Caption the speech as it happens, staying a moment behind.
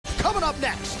Up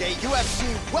next, a UFC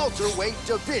welterweight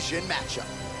division matchup.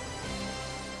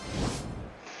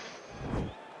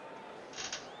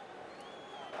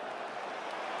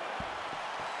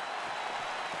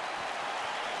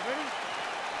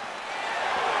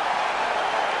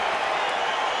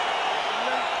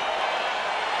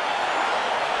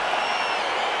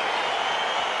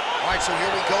 All right, so here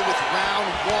we go with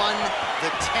round one. The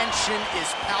tension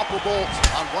is palpable.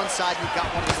 On one side, you've got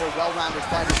one of the more well-rounded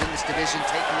fighters in this division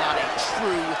taking on a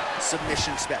true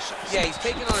submission specialist. Yeah, he's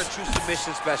taking on a true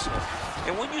submission specialist.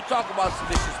 And when you talk about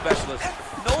submission specialists,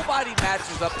 nobody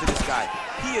matches up to this guy.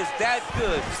 He is that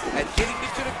good at getting you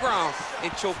to the ground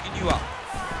and choking you out.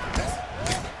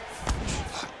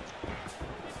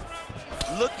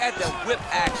 Look at the whip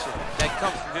action that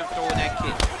comes from him throwing that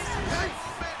kick.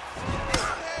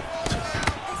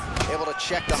 Able to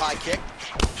check the high kick.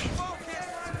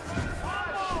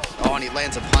 Oh, and he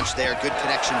lands a punch there. Good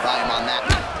connection by him on that.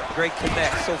 Great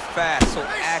connect, so fast, so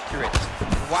accurate.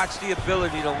 Watch the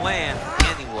ability to land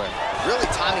anywhere. Really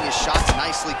timing his shots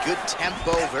nicely. Good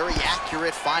tempo, very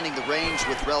accurate, finding the range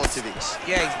with relative ease.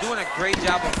 Yeah, he's doing a great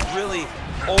job of really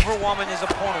overwhelming his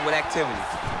opponent with activity.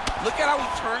 Look at how he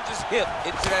turns his hip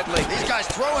into that leg. These guys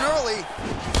throwing early.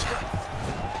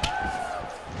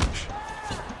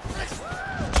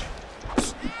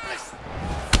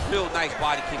 Real nice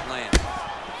body kick land.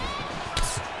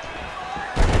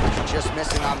 Just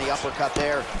missing on the uppercut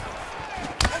there.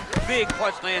 Big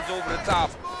punch lands over the top.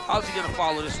 How's he gonna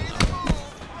follow this one up?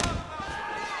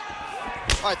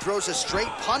 All right, throws a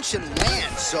straight punch and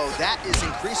lands, so that is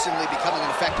increasingly becoming an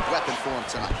effective weapon for him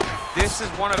tonight. This is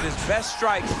one of his best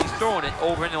strikes. He's throwing it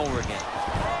over and over again.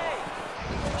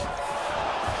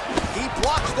 He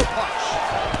blocks the punch.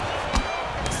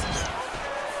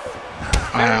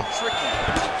 Very tricky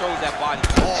when he throws that body.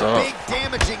 Oh, big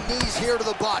damaging knees here to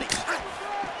the body.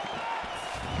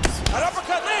 An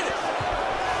uppercut landed.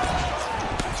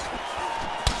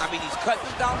 I mean, he's cutting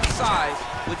down the size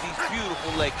with these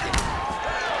beautiful leg kicks.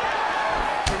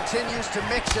 Continues to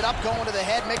mix it up, going to the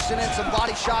head, mixing in some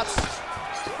body shots.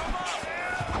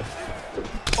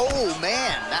 Oh,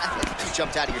 man, you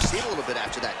jumped out of your seat a little bit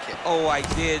after that kick. Oh, I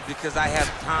did, because I have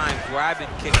times where I've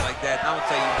been kicked like that. And I'm gonna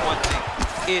tell you one thing,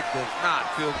 it does not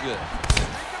feel good.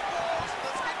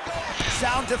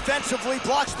 Sound defensively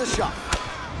blocks the shot.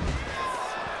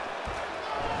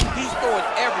 He's throwing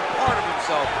every part of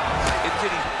himself into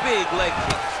these big leg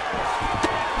kicks.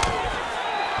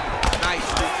 Nice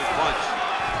stupid punch.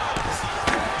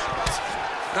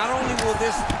 Not only will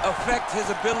this affect his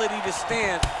ability to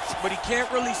stand, but he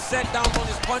can't really set down on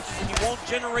his punches, and he won't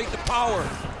generate the power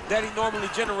that he normally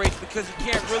generates because he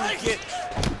can't really get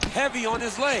heavy on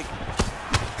his leg.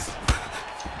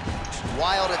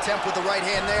 Wild attempt with the right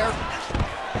hand there.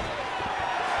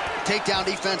 Takedown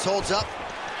defense holds up.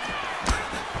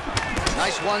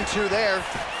 Nice 1-2 there.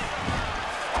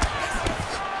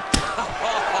 Oh,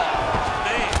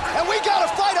 man. And we got a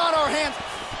fight on our hands.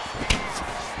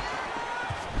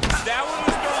 That one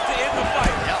was going to end the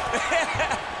fight. Yep.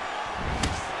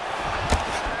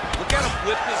 Look at him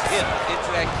whip his hip into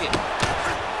that kick.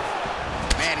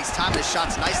 Man, he's timing his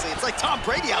shots nicely. It's like Tom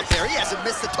Brady out there. He hasn't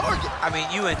missed the target. I mean,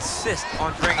 you insist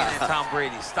on bringing in Tom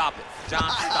Brady. Stop it.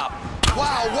 John, stop it.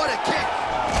 Wow, what a kick.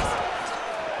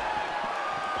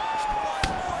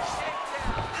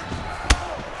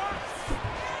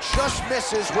 Just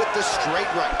misses with the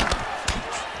straight right.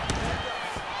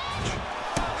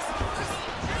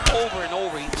 Over and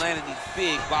over, he's landing these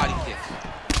big body kicks.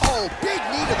 Oh, big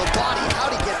knee to the body.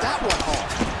 How'd he get that one home?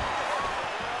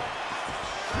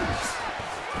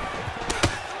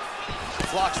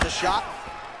 Blocks the shot.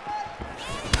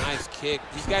 Nice kick.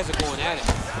 These guys are going at it.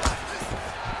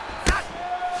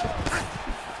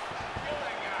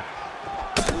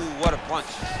 Ooh, what a punch.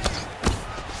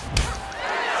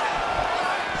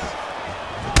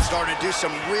 Starting to do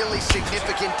some really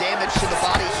significant damage to the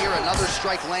body here. Another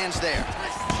strike lands there.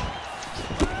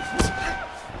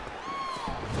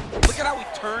 Look at how he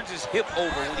turns his hip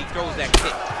over when he throws that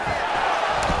kick.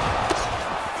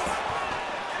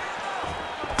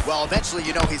 Well, eventually,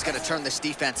 you know he's going to turn this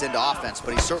defense into offense,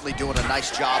 but he's certainly doing a nice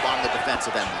job on the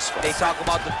defensive end this far. They talk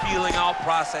about the feeling out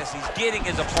process. He's getting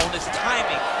his opponent's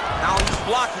timing. Now he's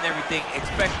blocking everything.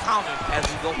 Expect counters as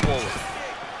we go forward.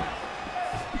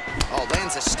 Oh,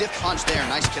 lands a stiff punch there.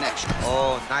 Nice connection.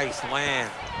 Oh, nice land.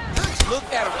 Look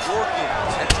at him working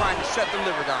and trying to shut the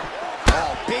liver down.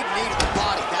 Oh, big knee to the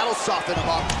body. That'll soften him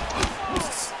up.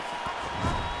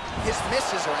 His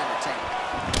misses are entertaining.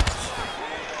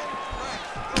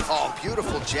 Oh,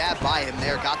 beautiful jab by him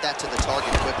there. Got that to the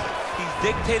target quickly. He's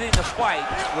dictating the fight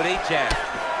with a jab.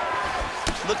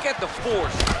 Look at the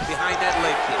force behind that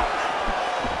leg kick.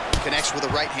 Connects with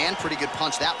a right hand. Pretty good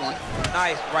punch, that one.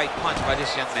 Nice right punch by this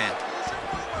young man.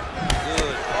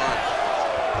 Good punch.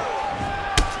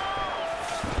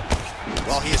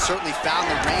 Well, he has certainly found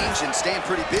the range and staying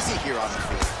pretty busy here on the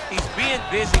field. He's being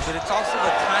busy, but it's also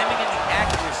the timing and the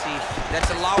accuracy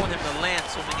that's allowing him to land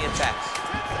so many attacks.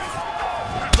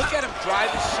 Look at him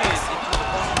drive his shin into the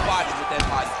opponent's body with that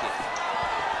body kick.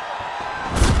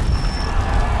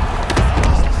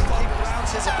 He grounds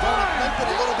his opponent,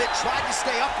 limping a little bit, tried to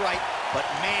stay upright, but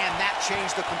man, that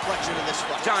changed the complexion of this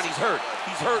fight. Johnny's hurt.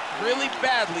 He's hurt really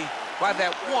badly by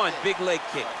that one big leg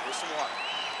kick.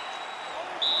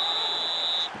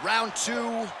 Round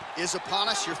 2 is upon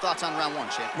us. Your thoughts on round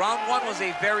 1, champ? Round 1 was a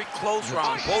very close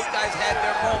round. Both guys had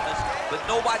their moments, but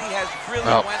nobody has really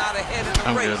went out ahead in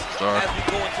the race as we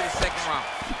go into the second round.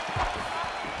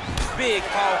 Big,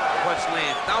 powerful punch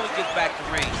lands. Now he gets back to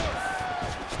range.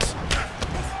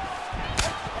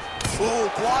 Ooh,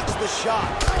 blocks the shot.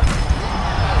 Oh,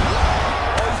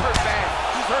 he's hurt bad.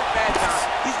 He's hurt bad, John.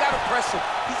 He's got to press him.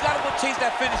 He's got to go chase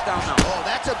that finish down now. Oh,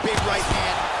 that's a big right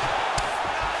hand.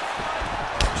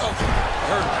 Oh,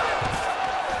 hurt.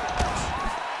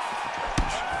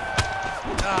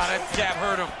 Ah, that jab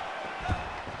hurt him.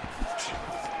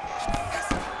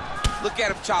 Look at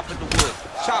him chopping the wood.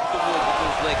 Chop the wood with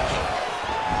those leg kicks.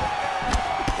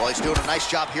 Well, he's doing a nice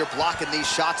job here blocking these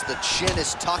shots. The chin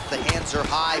is tucked, the hands are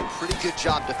high. Pretty good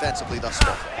job defensively thus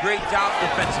far. Great job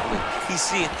defensively. He's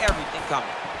seeing everything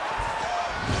coming.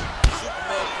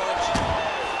 Superman punch.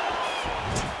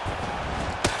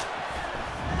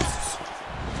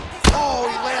 Oh,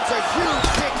 he lands a huge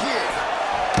kick here.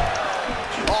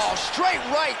 Oh, straight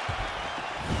right.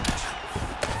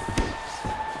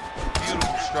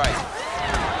 Beautiful strike.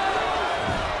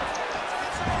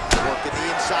 Working the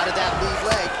inside of that lead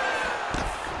leg.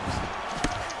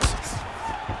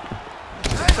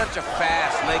 Such a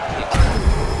fast leg kick.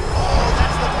 Oh,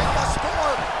 that's the big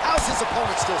score. How's his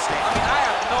opponent still I standing? mean, I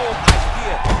have no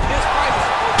idea. This fight is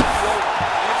supposed to be over.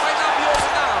 And it might not be over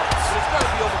now, but it's going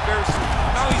to be over very soon.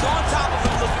 Now he's on top of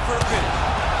him looking for a finish.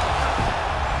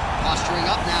 Posturing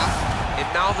up now. And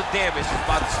now the damage is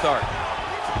about to start.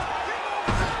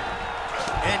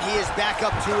 And he is back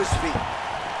up to his feet.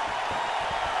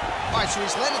 All right, so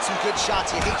he's landed some good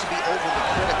shots. You hate to be overly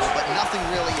critical, but nothing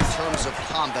really in terms of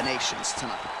combinations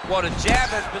tonight. Well, the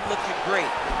jab has been looking great.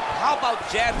 How about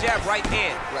jab, jab, right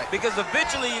hand? Right. Because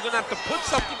eventually you're going to have to put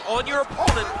something on your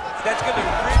opponent that's going to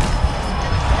rid.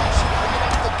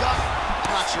 The gut.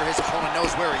 I'm not sure his opponent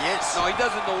knows where he is. No, he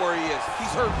doesn't know where he is.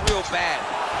 He's hurt real bad.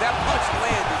 That punch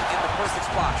landed in the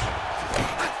perfect spot.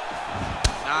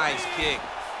 Nice kick.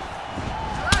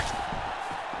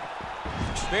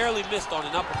 Barely missed on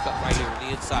an uppercut right here on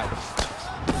the inside.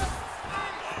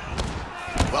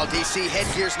 Well, DC,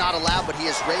 headgear's not allowed, but he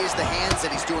has raised the hands,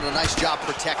 and he's doing a nice job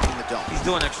protecting the dome. He's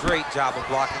doing a great job of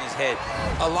blocking his head.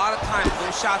 A lot of times,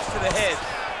 those shots to the head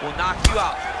will knock you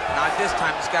out. Not this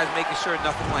time. This guy's making sure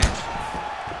nothing lands.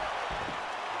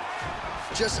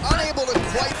 Just unable to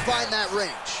quite find that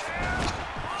range.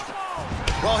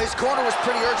 Well, his corner was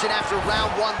pretty urgent after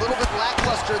round 1. A little bit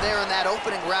lackluster there in that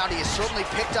opening round. He has certainly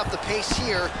picked up the pace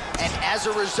here, and as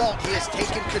a result, he has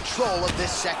taken control of this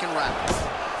second round.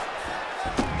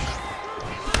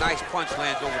 Nice punch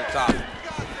lands over the top.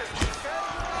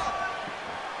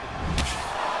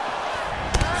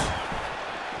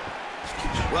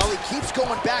 Well, he keeps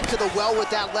going back to the well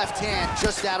with that left hand,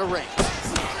 just out of range.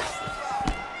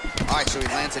 All right, so he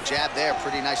lands a jab there.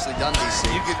 Pretty nicely done, DC.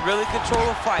 You can really control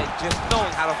a fight just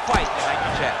knowing how to fight behind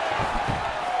your jab.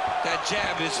 That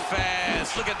jab is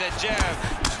fast. Look at that jab.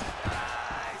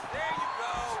 There you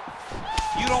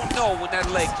go. You don't know when that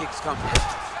leg kick's coming.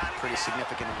 Pretty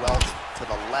significant welt to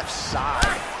the left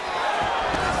side.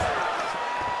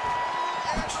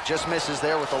 Just misses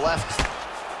there with the left.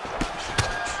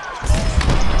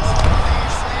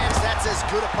 That's as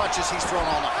good a punch as he's thrown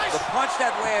all night. The punch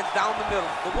that lands down the middle,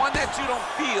 the one that you don't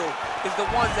feel, is the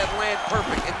ones that land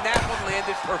perfect, and that one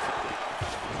landed perfectly.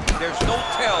 There's no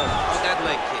tell on that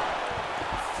leg kick.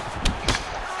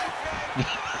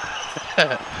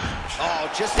 Oh,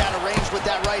 just out of range with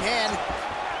that right hand.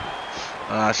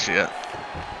 Ah, shit.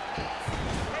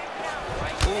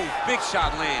 Ooh, big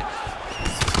shot lands.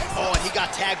 Oh, and he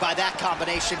got tagged by that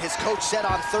combination. His coach said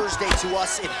on Thursday to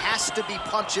us, it has to be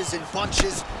punches and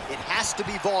bunches. It has to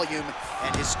be volume,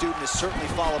 and his student has certainly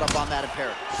followed up on that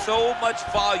imperative. So much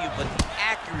volume, but the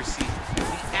accuracy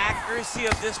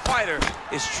of this fighter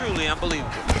is truly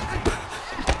unbelievable.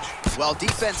 Well,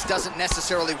 defense doesn't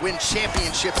necessarily win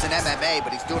championships in MMA,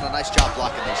 but he's doing a nice job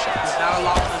blocking these shots. He's not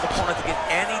allowing his opponent to get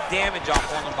any damage off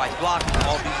on him by blocking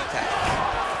all these attacks.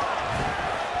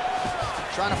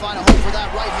 Trying to find a home for that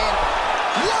right hand.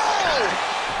 Whoa!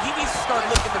 He needs to start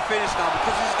looking to finish now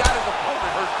because he's got his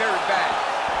opponent hurt very bad.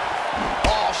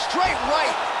 Oh, straight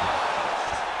right.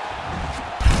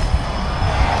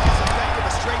 As effective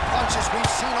a straight punch as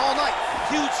we've seen all night.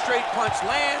 Huge straight punch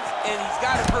lands, and he's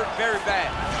got him hurt very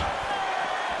bad.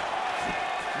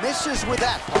 Misses with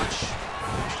that punch.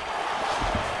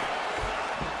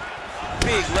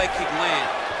 Big leg kick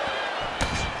land.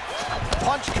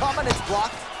 Punch coming, it's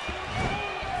blocked.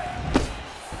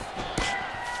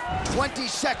 20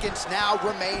 seconds now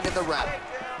remain in the round.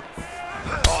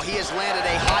 Oh, he has landed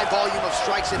a high volume of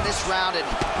strikes in this round and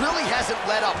really hasn't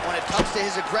let up when it comes to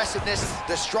his aggressiveness.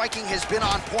 The striking has been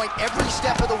on point every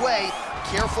step of the way.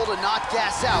 Careful to not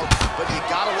gas out, but you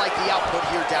gotta like the output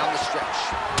here down the stretch.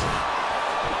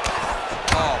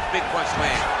 Oh, big punch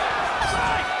land.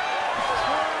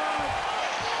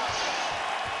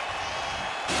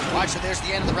 All right, so there's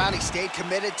the end of the round. He stayed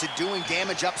committed to doing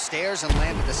damage upstairs and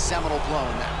landed a seminal blow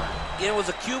in that round. It was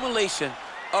accumulation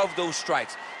of those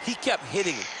strikes. He kept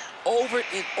hitting it over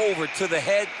and over to the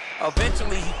head.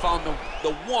 Eventually, he found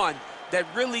the one that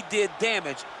really did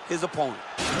damage his opponent.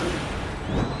 Relax,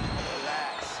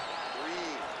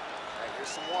 breathe. All right, here's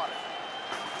some water.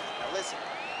 Now listen,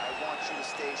 I want you to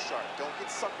stay sharp. Don't get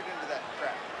suckered into that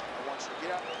crap. I want you to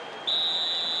get out.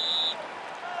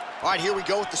 All right, here we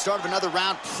go with the start of another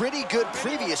round. Pretty good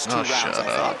previous two rounds, I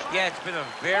thought. Yeah, it's been a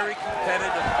very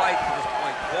competitive fight to this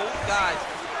point. Both guys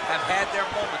have had their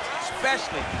moments,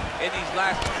 especially in these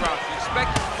last two rounds. You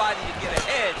expect somebody to get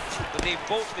ahead, but they've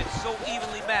both been so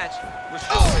evenly matched. We're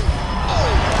still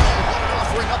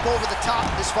Offering up over the top.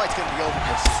 This fight's going to be over.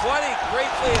 What a great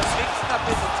way of mixing up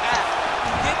his attack.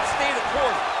 He didn't stay the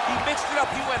course. He mixed it up.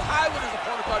 He went high when his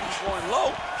opponent thought he was going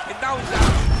low, and now he's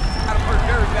got him hurt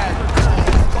very badly.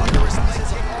 Thunderous leg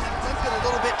kick, limped it a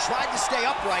little bit, tried to stay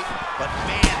upright, but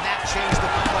man, that changed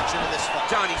the complexion of this fight.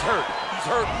 Johnny's hurt. He's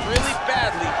hurt really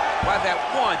badly by that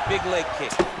one big leg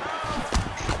kick.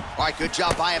 All right, good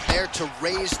job by him there to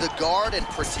raise the guard and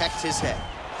protect his head.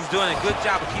 He's doing a good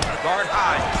job of keeping the guard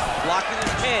high, blocking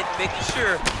his head, making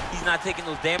sure he's not taking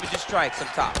those damaging strikes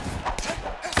up top.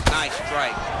 Nice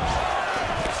strike.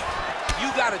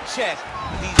 You got to check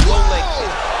these low leg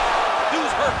kicks.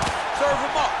 Dude's hurt. Serve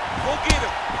him up. Go get him.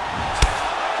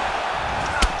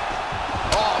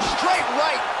 Oh, straight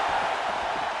right.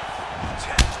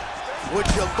 Would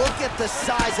you look at the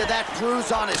size of that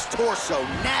bruise on his torso?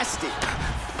 Nasty.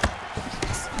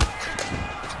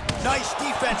 Nice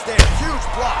defense there. Huge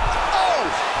block. Oh,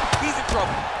 he's in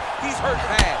trouble. He's hurt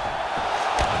bad.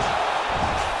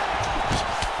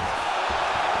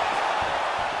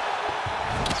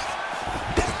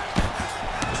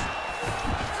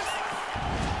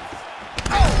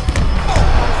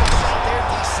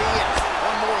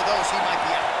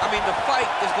 The fight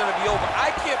is going to be over.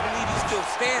 I can't believe he's still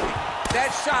standing.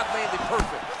 That shot landed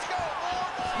perfect.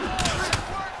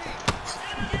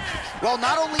 Well,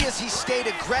 not only has he stayed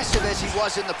aggressive as he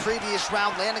was in the previous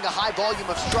round, landing a high volume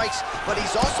of strikes, but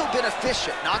he's also been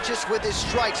efficient, not just with his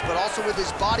strikes, but also with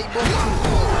his body movement.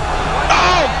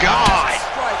 Oh, God!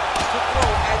 Strike to throw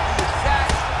at the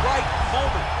exact right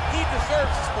moment. He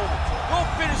deserves this moment. Go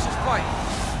finish his fight.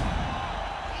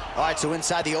 All right, so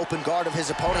inside the open guard of his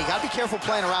opponent. You got to be careful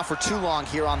playing around for too long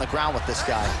here on the ground with this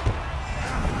guy.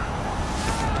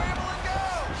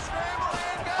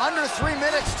 Under 3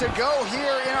 minutes to go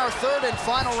here in our third and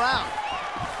final round.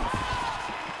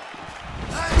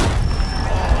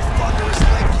 Thunderous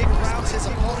leg kick grounds his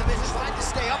opponent in, tried to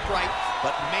stay upright,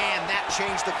 but man, that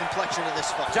changed the complexion of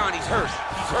this fight. Johnny's hurt.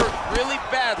 He's hurt really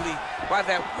badly by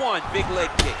that one big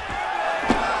leg kick.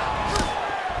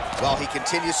 Well, he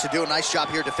continues to do a nice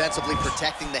job here defensively,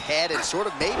 protecting the head and sort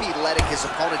of maybe letting his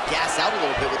opponent gas out a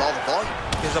little bit with all the volume.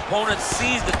 His opponent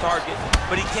sees the target,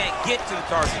 but he can't get to the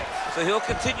target. So he'll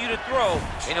continue to throw,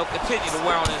 and he'll continue to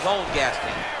wear on his own gas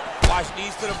tank. Watch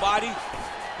knees to the body.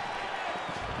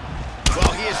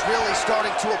 Well, he is really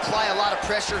starting to apply a lot of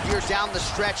pressure here down the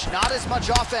stretch. Not as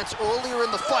much offense earlier in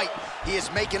the fight. He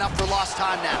is making up for lost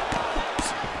time now.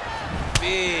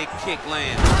 Big kick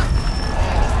lands.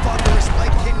 Thunderous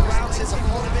leg kick grounds his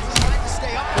opponent in, trying to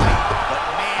stay upright, but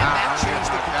man, that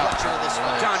changed the complexion of this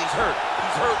fight. Johnny's hurt.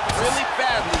 He's hurt really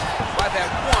badly by that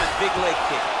one big leg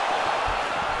kick.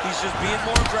 He's just being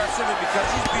more aggressive, and because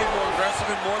he's being more aggressive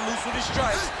and more loose with his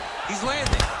strikes, he's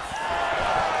landing.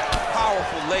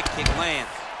 Powerful leg kick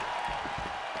lands.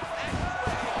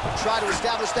 Try to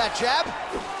establish that jab.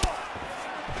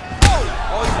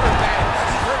 Oh, he's hurt bad.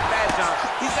 He's hurt bad, John.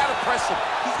 He's got to press him.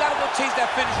 He's got to go chase that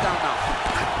finish down now.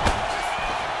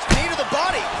 Knee to the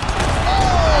body.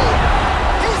 Oh!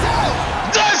 He's out!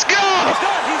 Does Let's go! He's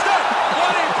done. He's done.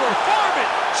 What a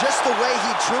performance! Just the way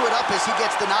he drew it up as he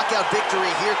gets the knockout victory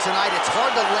here tonight. It's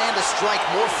hard to land a strike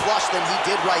more flush than he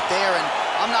did right there, and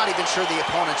I'm not even sure the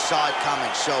opponent saw it coming.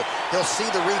 So he'll see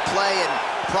the replay and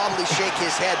probably shake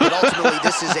his head, but ultimately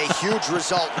this is a huge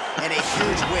result and a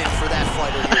huge win for that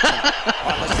fighter here tonight. All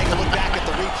right, let's take a look back at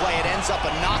the replay. It ends up a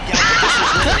knockout, but this is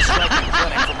really a striking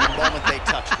clinic from the moment they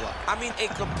touch blood. I mean, a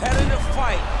competitive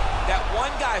fight that one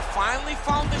guy finally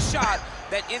found the shot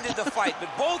that ended the fight. But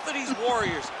both of these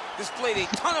warriors displayed a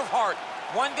ton of heart.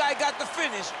 One guy got the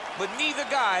finish, but neither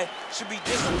guy should be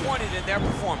disappointed in their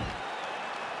performance.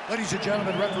 Ladies and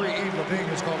gentlemen, referee Yves Levine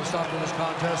has called a stop to this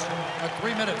contest at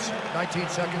 3 minutes, 19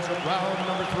 seconds of round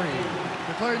number 3.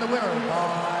 Declaring the winner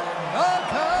by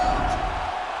knockout,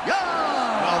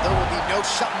 Well, there will be no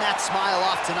shutting that smile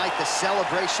off tonight. The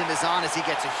celebration is on as he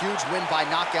gets a huge win by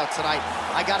knockout tonight.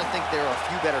 I got to think there are a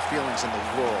few better feelings in the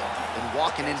world than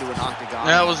walking into an octagon.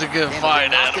 That was a good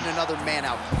fight, knocking Adam. another man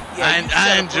out. Yeah,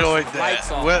 I enjoyed that.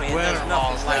 Win or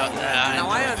loss out there. Now,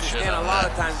 I understand a lot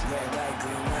of times.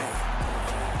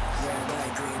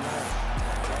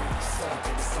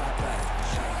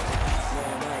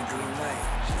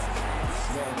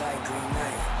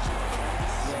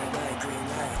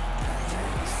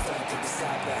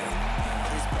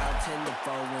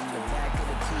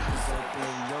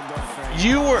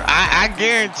 You were, I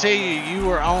guarantee you, you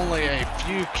were only a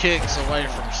few kicks away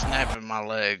from snapping my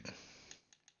leg.